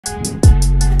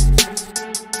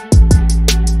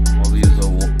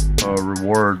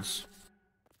rewards.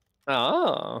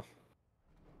 Oh.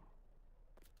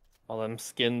 All them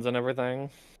skins and everything.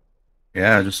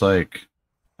 Yeah, just like,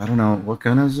 I don't know, what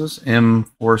gun is this?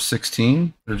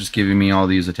 M416? They're just giving me all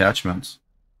these attachments.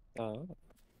 Oh.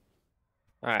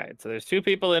 Alright, so there's 2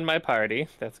 people in my party.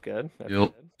 That's good. That's Dual,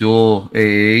 good. dual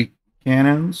AA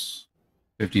cannons,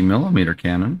 50 millimeter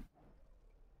cannon,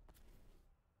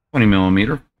 20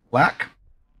 millimeter black.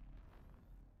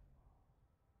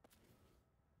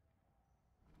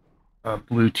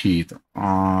 Blue teeth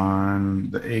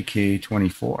on the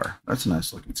AK-24. That's a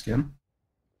nice looking skin.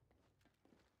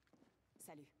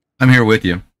 I'm here with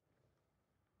you.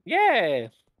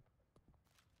 Yay!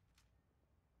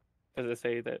 Does it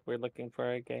say that we're looking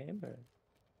for a game? Or...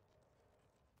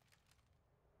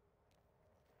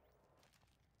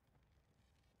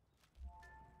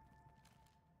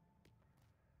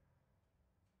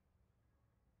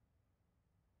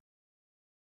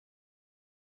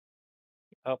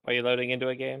 Oh, are you loading into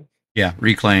a game? Yeah,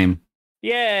 reclaim.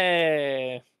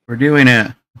 Yay! We're doing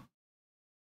it.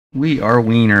 We are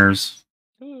wieners.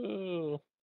 Ooh.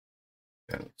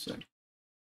 Yeah, let's see.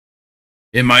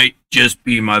 It might just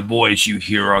be my voice you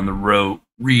hear on the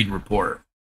read report.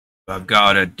 I've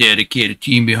got a dedicated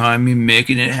team behind me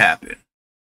making it happen.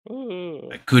 Ooh.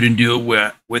 I couldn't do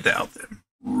it without them.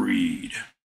 Reed.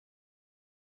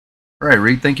 All right,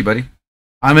 Reed. Thank you, buddy.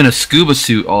 I'm in a scuba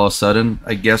suit all of a sudden.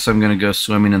 I guess I'm going to go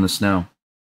swimming in the snow.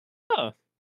 Oh.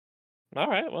 All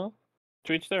right, well,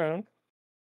 to each their own.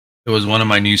 It was one of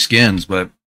my new skins,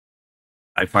 but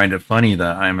I find it funny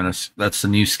that that's the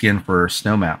new skin for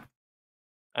snow map.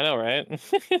 I know, right?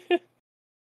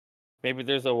 Maybe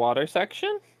there's a water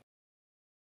section?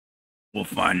 We'll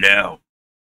find out.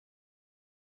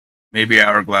 Maybe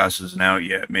Hourglass isn't out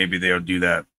yet. Maybe they'll do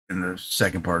that in the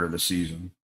second part of the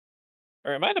season.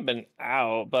 Or it might have been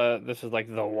out, but this is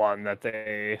like the one that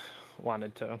they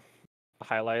wanted to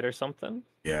highlight or something.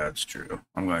 Yeah, it's true.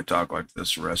 I'm going to talk like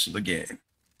this the rest of the game.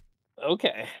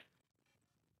 Okay.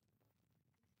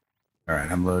 All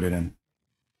right, I'm loaded in.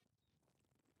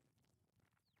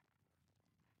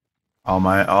 All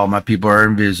my people are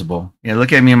invisible. Yeah,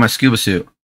 look at me in my scuba suit.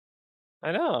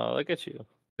 I know. Look at you.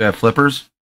 Do I have flippers?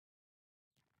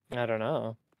 I don't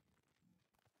know.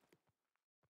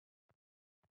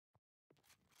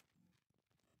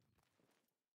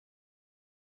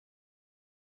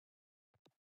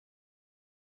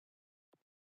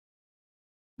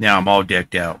 Now I'm all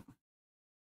decked out.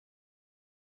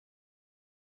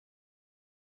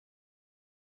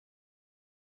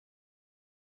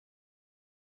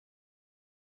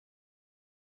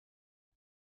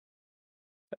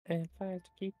 If I have to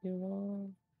keep you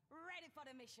on. Ready for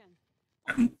the mission.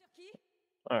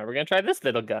 All right, we're gonna try this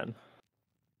little gun.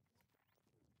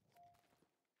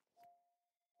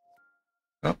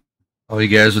 Oh, all you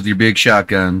guys with your big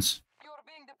shotguns. You're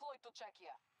being deployed to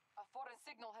Czechia. A foreign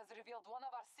signal has revealed one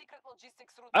of our secret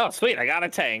logistics routes. Oh, sweet! I got a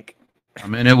tank.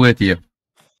 I'm in it with you.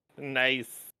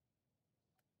 Nice.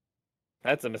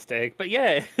 That's a mistake, but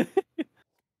yay.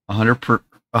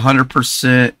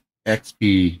 100%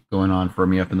 XP going on for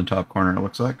me up in the top corner. It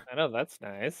looks like. I know, that's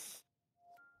nice.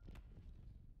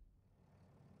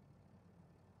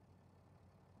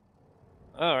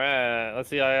 All right, let's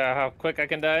see how quick I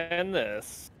can die in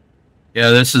this.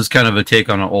 Yeah, this is kind of a take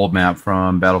on an old map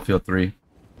from Battlefield 3.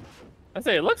 I'd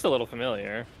say it looks a little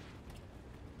familiar.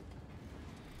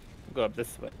 Go up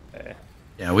this way.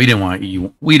 Yeah, we didn't want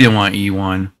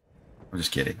E1. I'm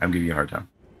just kidding. I'm giving you a hard time.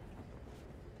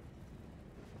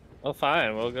 Well,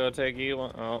 fine. We'll go take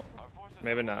E1. Oh,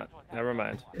 maybe not. Never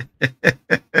mind.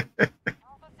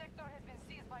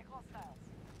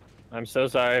 I'm so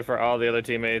sorry for all the other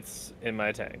teammates in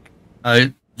my tank.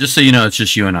 Just so you know, it's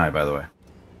just you and I, by the way.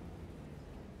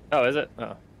 Oh, is it?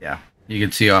 Oh. Yeah, you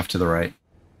can see off to the right.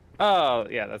 Oh,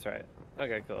 yeah, that's right.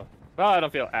 Okay, cool. Well, I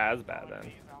don't feel as bad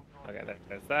then. Okay,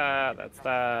 there's that. That's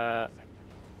that.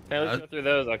 Can I go through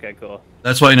those? Okay, cool.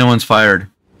 That's why no one's fired.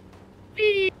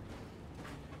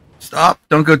 Stop!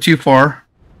 Don't go too far.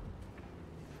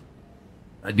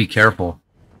 I'd be careful.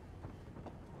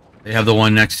 They have the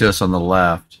one next to us on the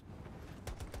left.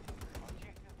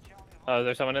 Oh, is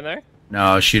there someone in there?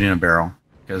 No, shooting a barrel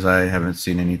because I haven't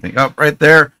seen anything. Oh, right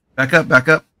there! Back up! Back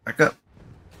up! Back up!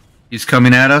 He's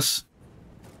coming at us.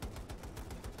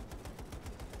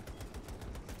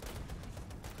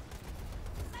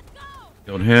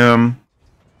 Killed him.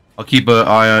 I'll keep an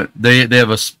eye on. They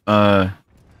have a. Oh,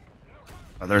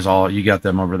 there's all. You got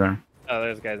them over there. Oh,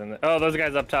 there's guys in there. Oh, those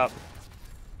guys up top.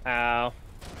 Ow.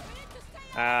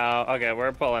 Ow. Okay,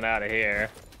 we're pulling out of here.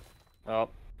 Oh.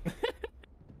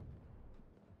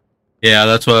 Yeah,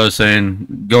 that's what I was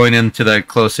saying. Going into that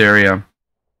close area.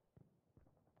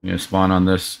 You spawn on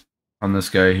this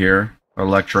guy here,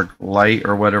 Electric Light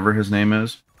or whatever his name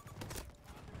is.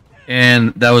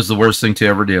 And that was the worst thing to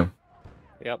ever do.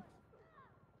 Yep.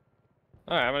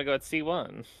 Alright, I'm gonna go at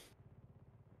C1.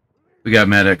 We got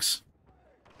medics.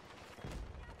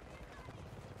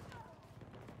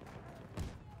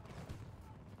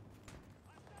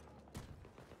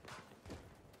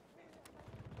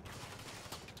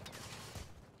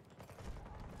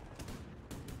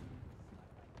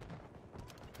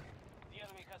 The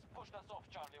enemy has pushed us off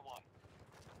Charlie 1.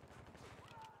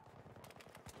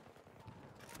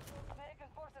 American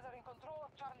forces are in control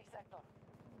of Charlie sector.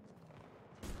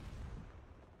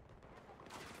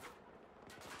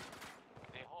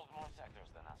 They hold more sectors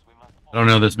than us. We must. I don't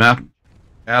know this map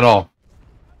at all.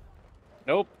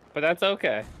 Nope, but that's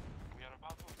okay. We are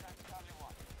about to attack Charlie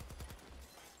 1.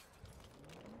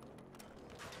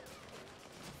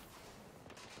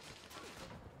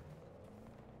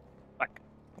 Fuck.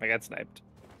 I got sniped.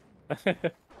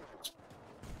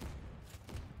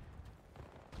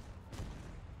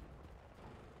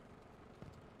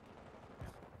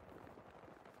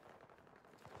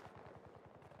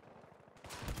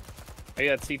 Are you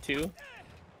at C2?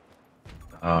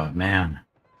 Oh man.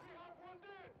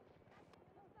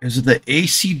 Is it the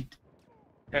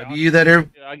ACW that are?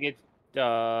 I'll get.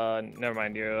 Never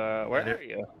mind. You. Where are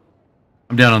you?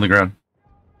 I'm down on the ground.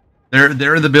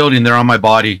 They're in the building. They're on my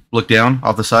body. Look down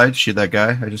off the side. Shoot that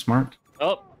guy I just marked.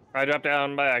 Oh, I dropped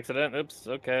down by accident. Oops.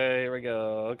 Okay, here we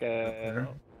go. Okay.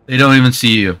 They don't even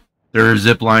see you. They're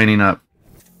zip lining up.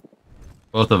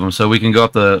 Both of them. So we can go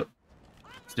up the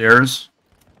stairs,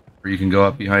 or you can go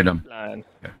up behind them. Line.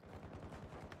 Okay.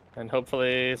 And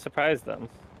hopefully surprise them.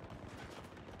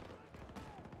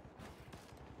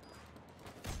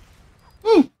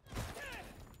 Woo!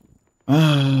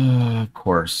 Of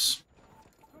course.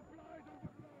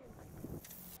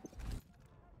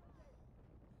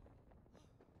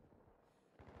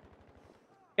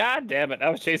 God damn it! I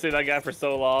was chasing that guy for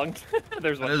so long.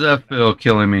 There's How one. does that feel,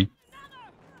 killing me?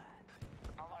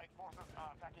 Allied forces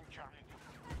are attacking Charlie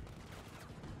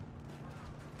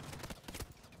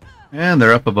 2. And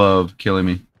they're up above, killing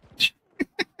me.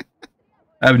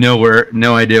 I have no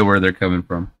idea where they're coming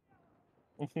from.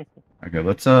 Okay,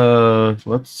 let's they're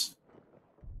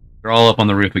all up on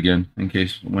the roof again in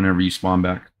case whenever you spawn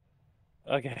back.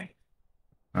 Okay.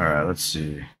 All right, let's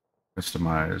see.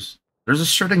 Customize. There's a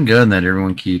certain gun that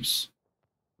everyone keeps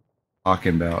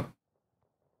talking about.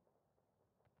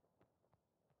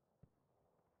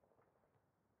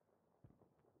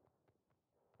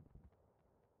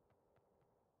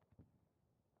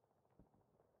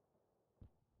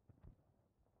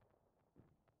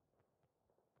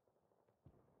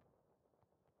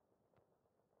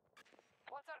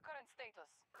 What's our current status?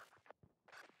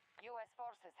 U.S.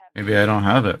 forces have. Maybe I don't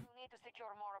have it. We need to secure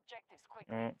more objectives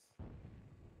quickly. Mm.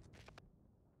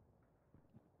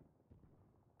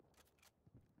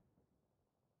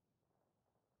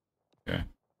 Okay.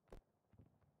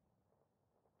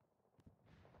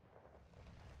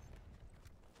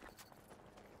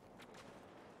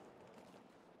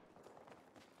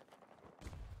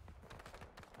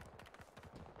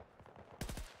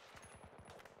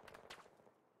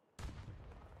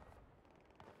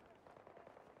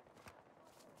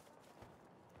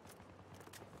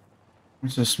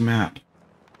 What's this map?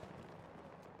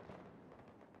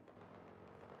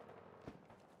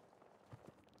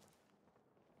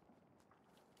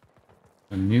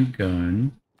 A new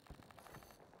gun.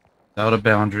 Out of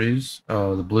boundaries.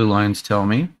 Oh, the blue lines tell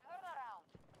me. Turn around.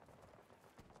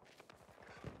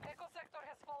 Echo sector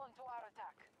has fallen to our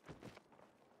attack.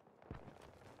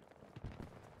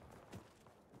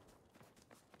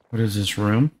 What is this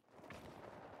room?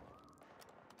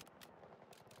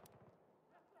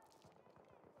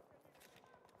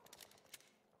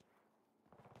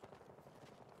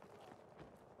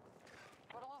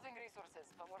 We're losing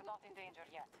resources, but we're not in danger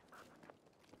yet.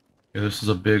 Okay, this is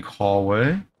a big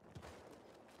hallway.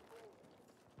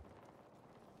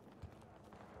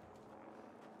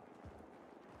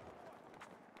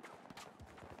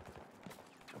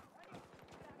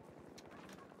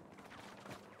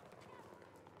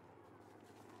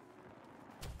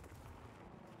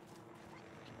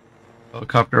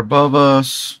 Helicopter above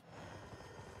us.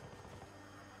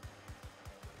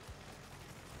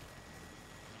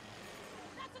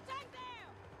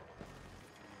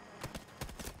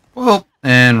 Well,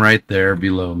 and right there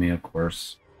below me, of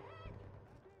course.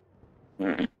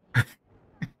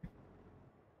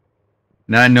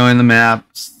 Not knowing the map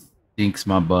stinks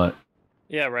my butt.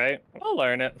 Yeah, right. I'll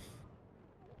learn it.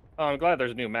 Oh, I'm glad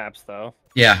there's new maps though.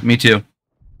 Yeah, me too.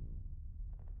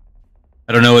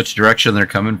 I don't know which direction they're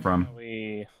coming from.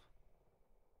 We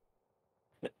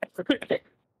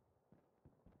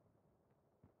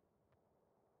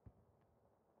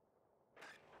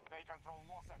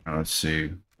Let's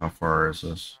see. How far is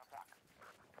this?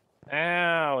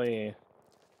 Owie.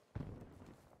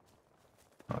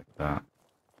 Like that.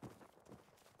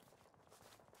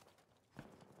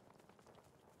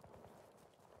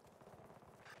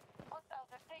 Hostiles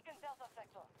have taken Delta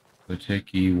Sector. So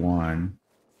take E1.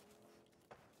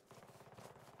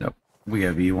 Nope. We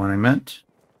have E1, I meant.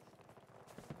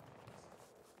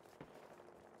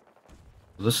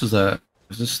 This is a.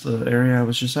 Is this the area I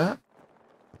was just at?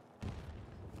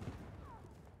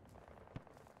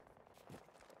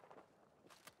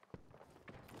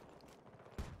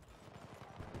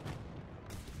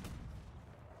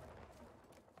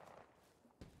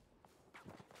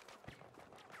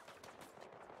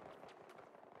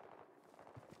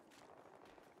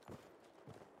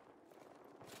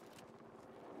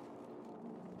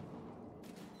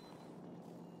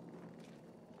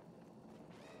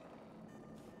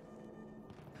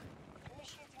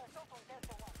 Initiating assault on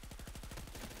Delta 1.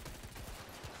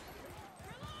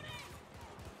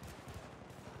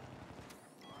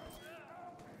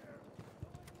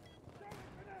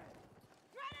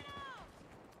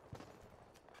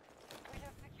 We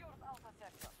have secured Alpha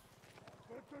Sector.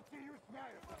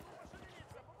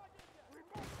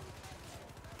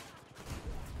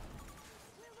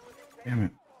 Damn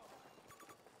it.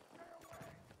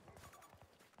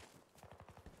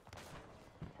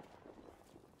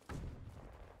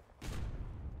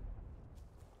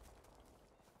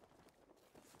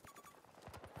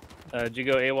 Did you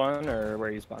go A1 or where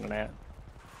are you spawning at?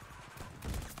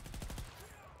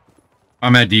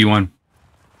 I'm at D1.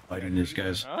 Fighting these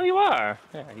guys. Oh, you are.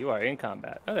 Yeah, you are in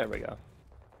combat. Oh, there we go.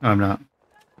 No, I'm not.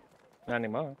 Not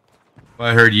anymore. Well,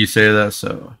 I heard you say that,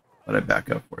 so let I back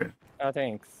up for you. Oh,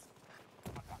 thanks.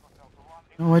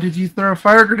 Oh, why did you throw a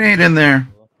fire grenade in there?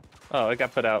 Oh, it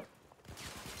got put out.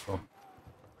 Oh.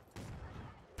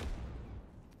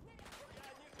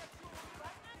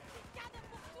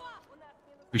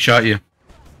 Who shot you?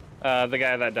 The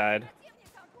guy that died.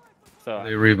 So, Are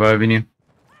they reviving you?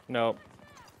 nope.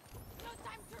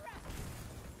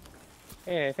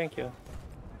 Hey, thank you.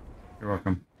 You're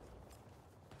welcome.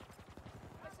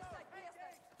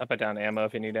 I'll put down ammo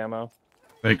if you need ammo.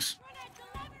 Thanks.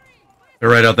 They're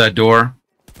right out that door.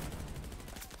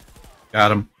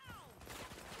 Got him.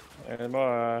 And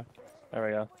more. There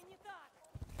we go.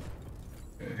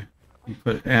 Okay. You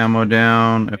put ammo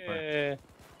down. If Hey.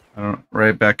 I don't.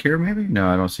 Right back here, maybe? No,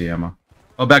 I don't see ammo.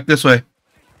 Oh, back this way.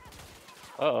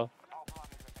 Uh-oh.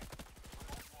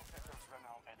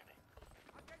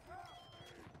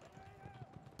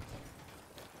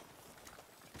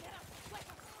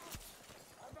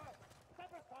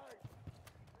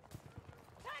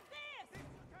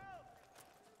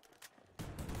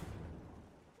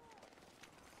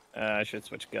 I should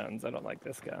switch guns. I don't like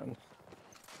this gun.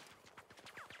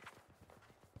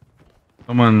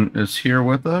 Someone is here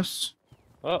with us.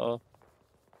 Uh-oh.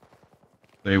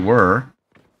 They were.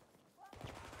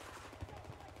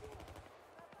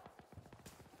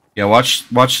 Yeah,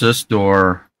 watch this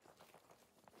door.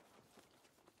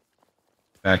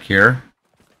 Back here.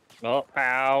 Oh,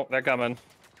 ow. They're coming.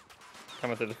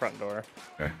 Coming through the front door.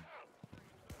 Okay.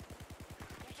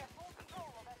 We have full control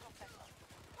of Echo Sector.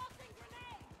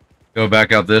 Go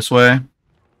back out this way.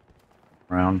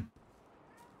 Around.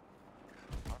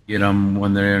 Get them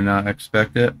when they're not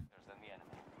expected.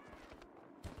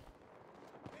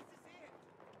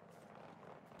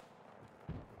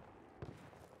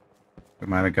 We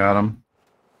might have got him.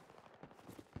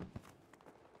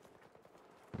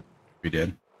 We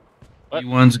did. What?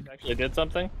 One's Actually did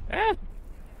something? Eh.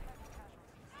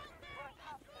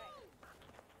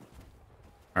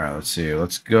 all right. Let's see.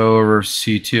 Let's go over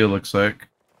C2. It looks like.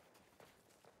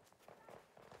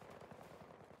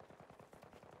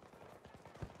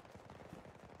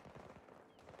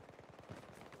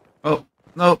 Oh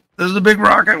no! There's a big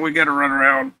rocket. We gotta run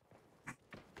around.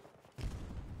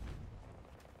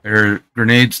 There are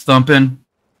grenades thumping.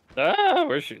 Ah,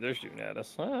 they're shooting at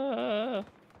us. Ah.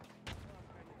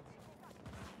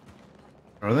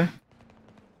 Are they?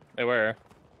 They were.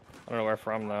 I don't know where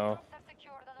from though. Have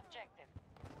secured an objective.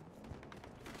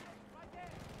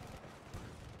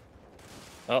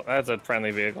 Oh, that's a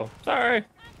friendly vehicle. Sorry.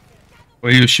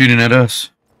 Well, he was shooting at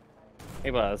us.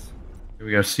 He was. Here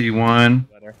we got C1.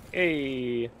 Better.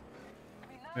 Hey.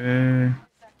 Okay.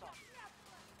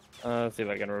 Let's see if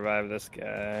I can revive this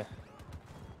guy.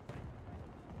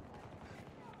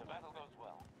 The battle goes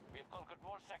well. We have conquered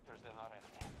more sectors than our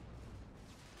enemy.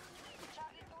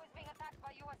 Charlie 2 is being attacked by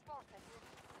US forces.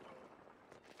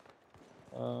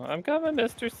 I'm coming,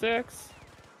 Mr. Six.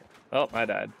 Oh, I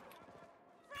died.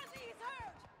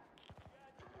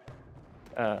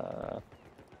 I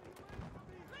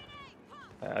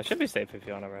should be safe if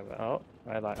you want to rev it. Oh,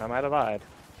 I might have lied.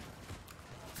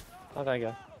 Oh, thank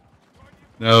you.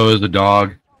 No, it was a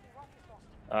dog.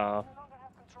 Oh.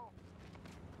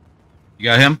 You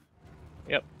got him?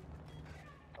 Yep.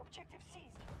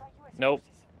 Nope.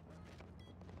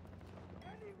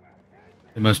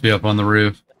 It must be up on the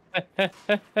roof.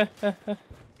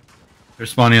 They're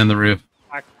spawning on the roof.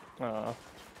 Oh.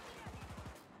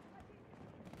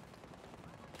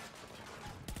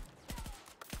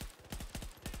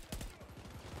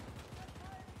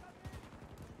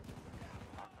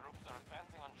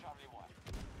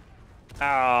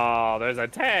 Oh, there's a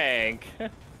tank.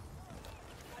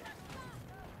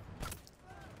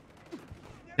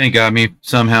 Tank got me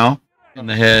somehow in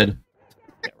the head.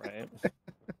 Yeah,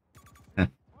 right.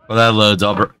 Well, that loads.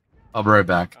 I'll be right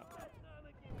back.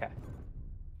 Okay.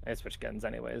 I switch guns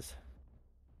anyways.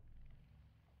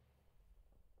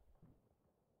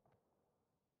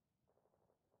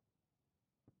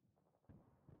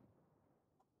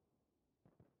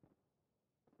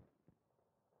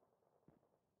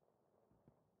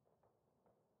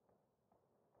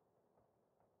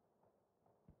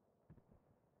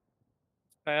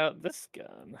 Try out this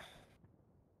gun.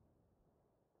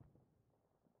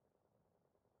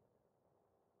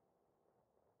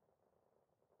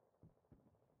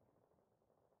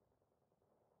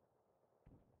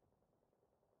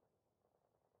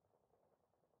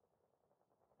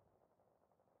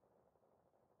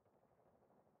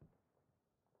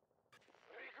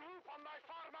 Regroup on my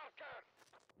far marker.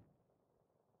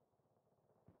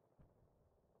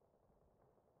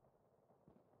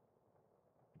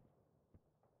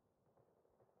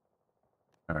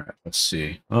 All right, let's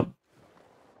see. Oh,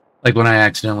 like when I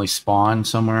accidentally spawn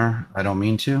somewhere, I don't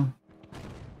mean to.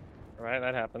 Right,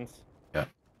 that happens. Yeah.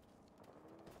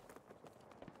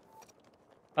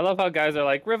 I love how guys are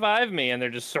like, revive me, and they're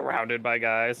just surrounded by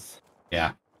guys.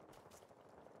 Yeah.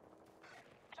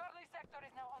 Charlie sector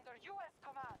is now under U.S.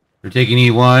 command. They're taking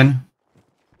E1.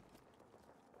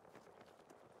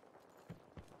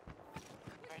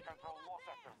 They control more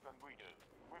sectors than we do.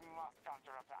 We must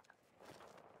counterattack.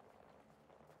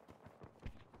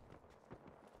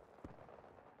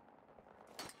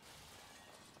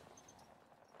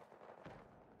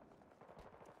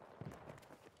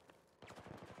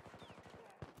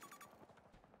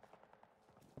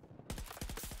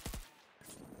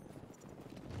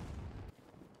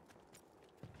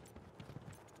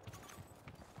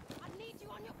 I need you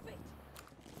on your feet.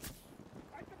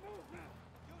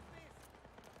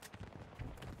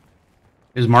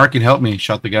 His Mark can help me.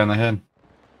 Shot the guy in the head.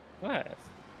 Nice.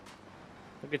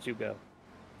 Look at you go.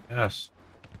 Yes.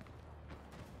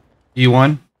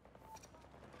 E1.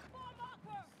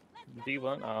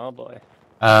 D1. Oh boy.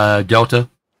 Delta.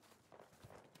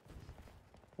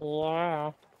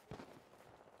 Wow.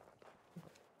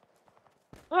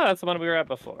 Oh, that's the one we were at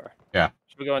before. Yeah.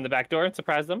 Should we go in the back door and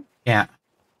surprise them? Can't.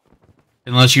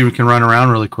 Unless you can run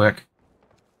around really quick.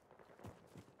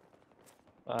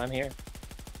 Well, I'm here.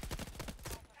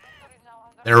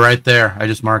 They're right there. I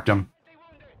just marked them.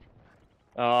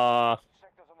 Sectors on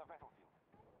the battlefield.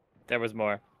 There was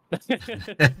more.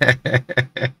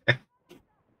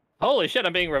 Holy shit,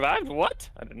 I'm being revived? What?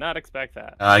 I did not expect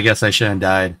that. I guess I shouldn't have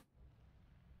died.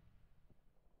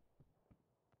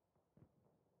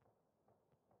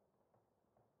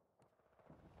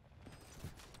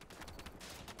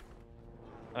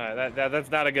 Alright,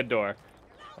 that's not a good door.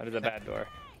 That is a bad door.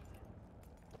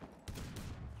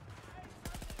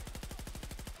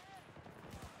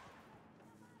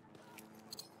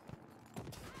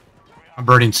 I'm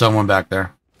burning someone back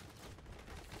there.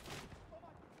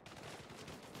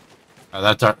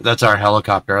 Oh, that's our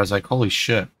helicopter. I was like, holy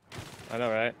shit. I know,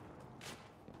 right?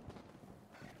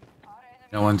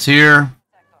 No one's here.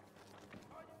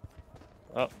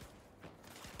 Oh.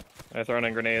 They're throwing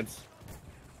in grenades.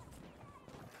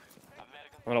 I'm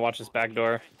gonna watch this back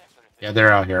door. Yeah,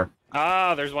 they're out here.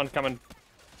 Ah, there's one coming.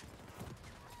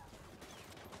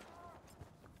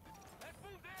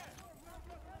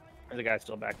 There's a guy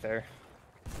still back there.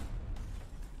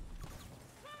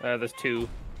 There's two.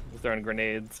 He's throwing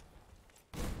grenades.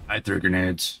 I threw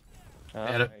grenades.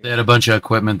 Oh, They had a bunch of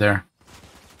equipment there.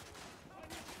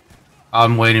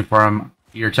 I'm waiting for them.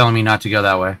 You're telling me not to go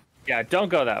that way. yeah, don't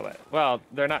go that way. Well,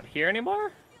 they're not here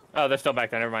anymore? Oh, they're still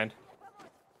back there. Never mind.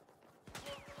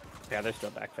 Yeah, they're still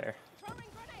back there.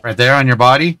 Right there on your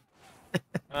body?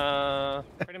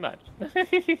 Pretty much.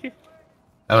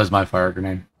 That was my fire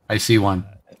grenade. I see one.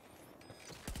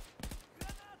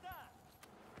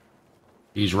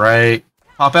 He's right.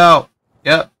 Pop out.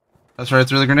 Yep. That's right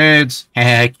through the grenades.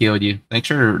 Hey, I killed you. Thanks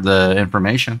for the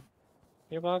information.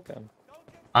 You're welcome.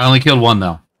 I only killed one,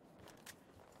 though.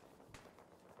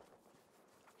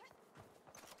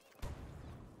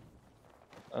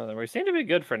 Oh, then we seem to be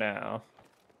good for now.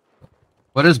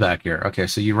 What is back here? Okay,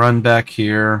 so you run back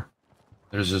here.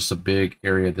 There's just a big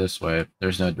area this way.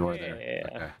 There's no door there.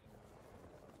 Yeah.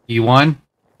 Okay. E1?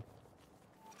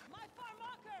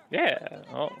 Yeah.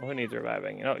 Oh, who needs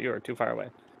reviving? Oh, you are too far away.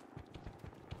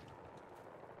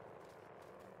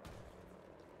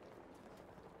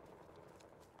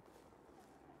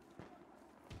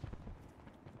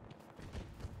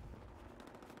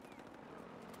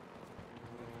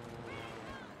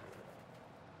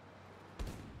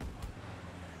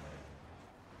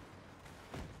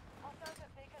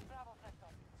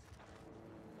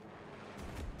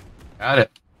 Got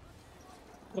it.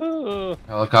 Woo!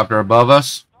 Helicopter above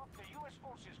us. The US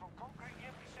forces will conquer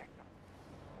every sector.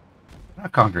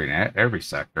 Not conquering every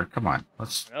sector. Come on.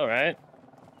 All right.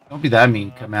 Don't be that mean,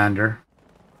 Commander.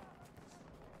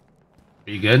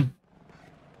 Are you good?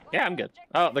 Yeah, I'm good.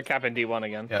 Oh, they're capping D1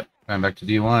 again. Yep. Going back to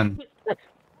D1.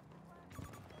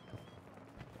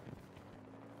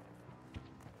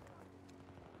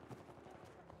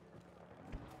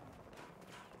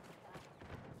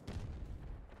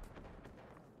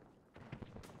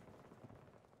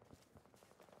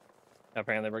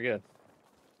 Apparently we're good.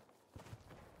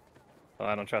 Well,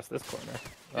 I don't trust this corner.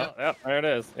 Yep. Oh, yep, there it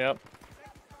is. Yep.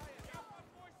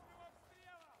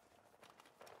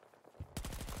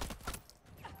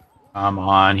 Come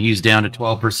on. He's down to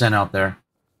 12% out there.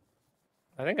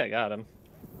 I think I got him.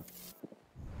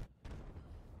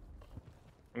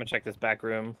 I'm gonna check this back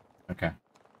room. Okay.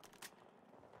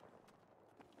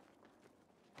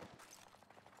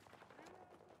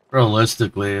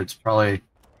 Realistically, it's probably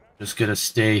just going to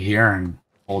stay here and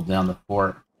hold down the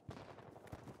fort.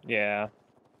 Yeah.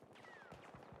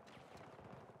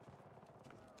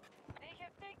 They have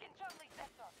taken Charlie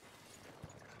sector.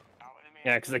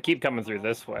 Yeah, because they keep coming through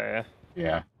this way.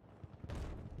 Yeah.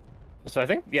 So I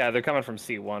think, yeah, they're coming from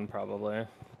C1 probably. It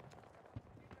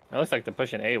looks like they're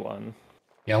pushing A1.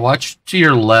 Yeah, watch to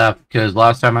your left, because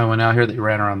last time I went out here, they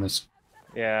ran around this.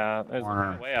 Yeah, there's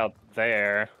Corner. way out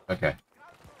there. Okay.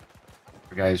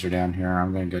 The guys are down here.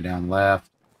 I'm going to go down left.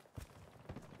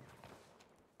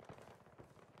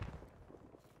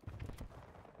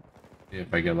 See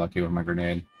if I get lucky with my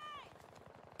grenade.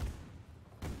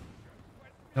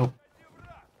 Nope.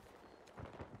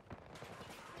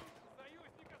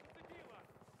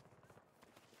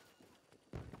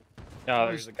 Oh,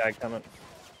 there's a guy coming.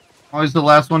 Always the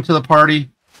last one to the party.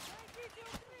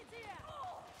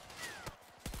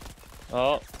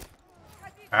 Oh,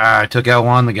 Ah, I took out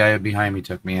one. The guy behind me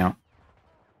took me out.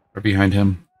 Or behind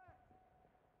him.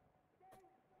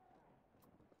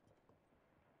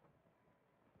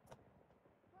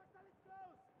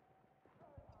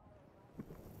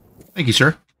 Thank you,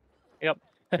 sir. yep.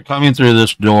 You're coming through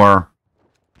this door.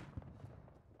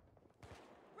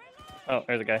 Oh,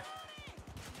 there's a guy.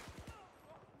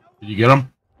 Did you get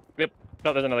him? Yep.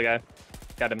 No, there's another guy.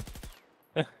 Got him.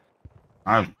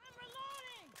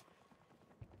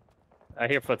 I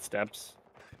hear footsteps.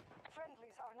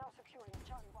 Friendlies are now securing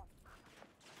Charlie 1.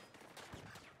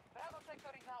 Bravo sector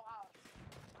is now ours.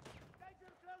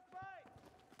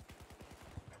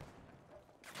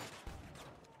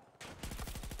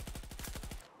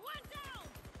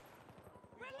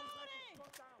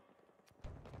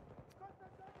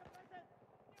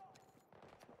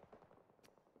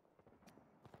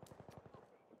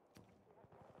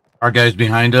 Our guy's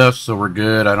behind us, so we're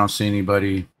good. I don't see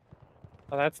anybody.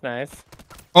 Oh, that's nice.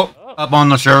 Oh, up on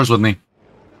the stairs with me.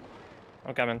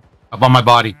 I'm coming. Up on my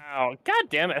body. Ow, god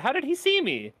damn it. How did he see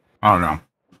me? I don't know.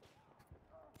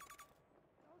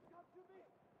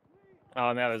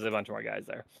 Oh, now there's a bunch more guys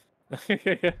there.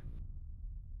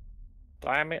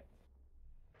 Damn it.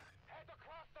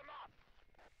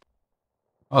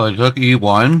 Oh, they took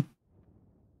E1.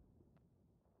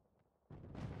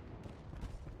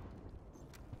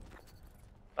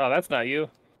 Oh, that's not you.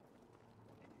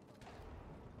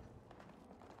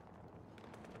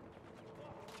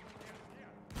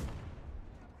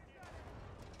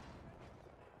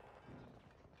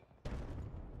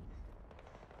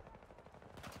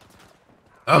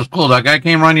 That was cool. That guy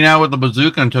came running out with a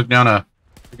bazooka and took down a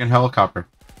freaking helicopter.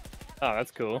 Oh,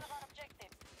 that's cool.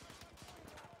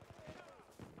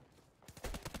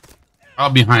 All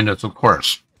behind us, of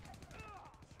course.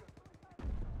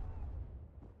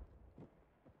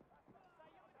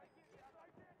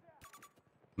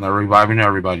 And they're reviving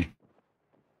everybody.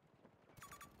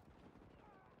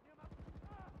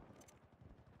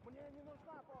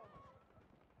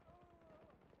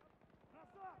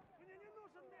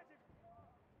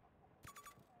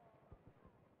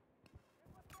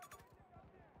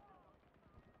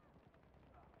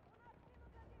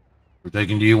 We're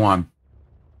taking D1.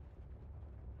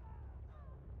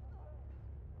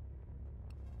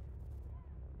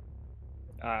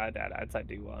 Dad, I'd say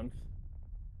D1.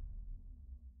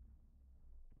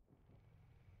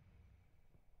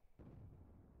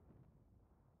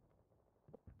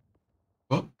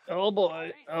 Oh, Oh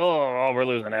boy. Oh, we're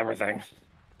losing everything.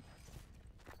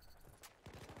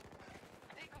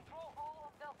 They control all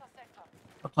of Delta Sector.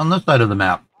 what's on this side of the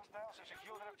map? Hostiles have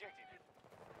secured an objective.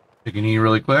 Taking E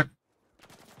really quick.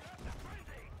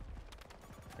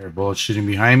 There, bullets shooting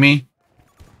behind me.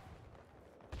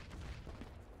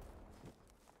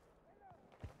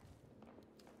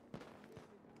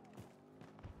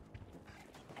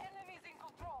 Enemies in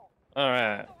control. All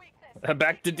right. The weakness.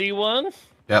 Back to D1.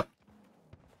 Yep.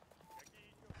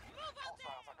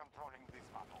 Hostiles are controlling this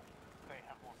battle. They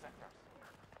have more sectors.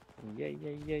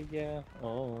 Yeah.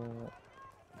 Oh.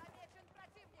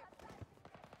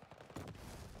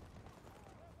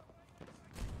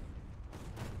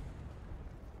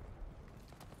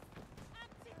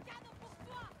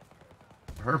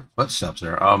 Her footsteps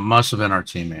there. Must have been our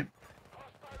teammate.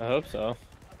 I hope so.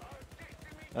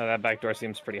 That back door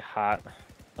seems pretty hot.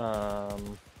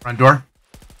 Front door.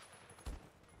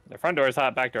 The front door is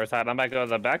hot, back door is hot. I'm about to go to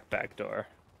the back door.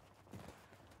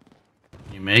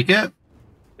 Can you make it?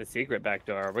 The secret back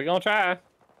door. We're gonna try.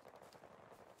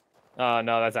 Oh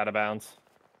no, that's out of bounds.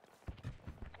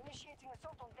 Initiating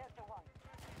assault on Delta 1.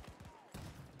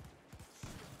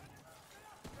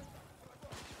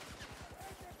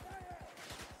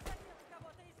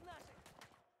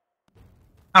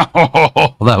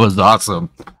 Oh, that was awesome.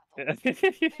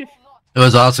 It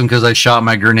was awesome because I shot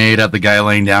my grenade at the guy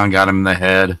laying down, got him in the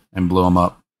head, and blew him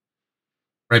up.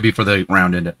 Right before the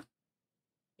round ended.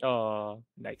 Oh,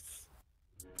 nice.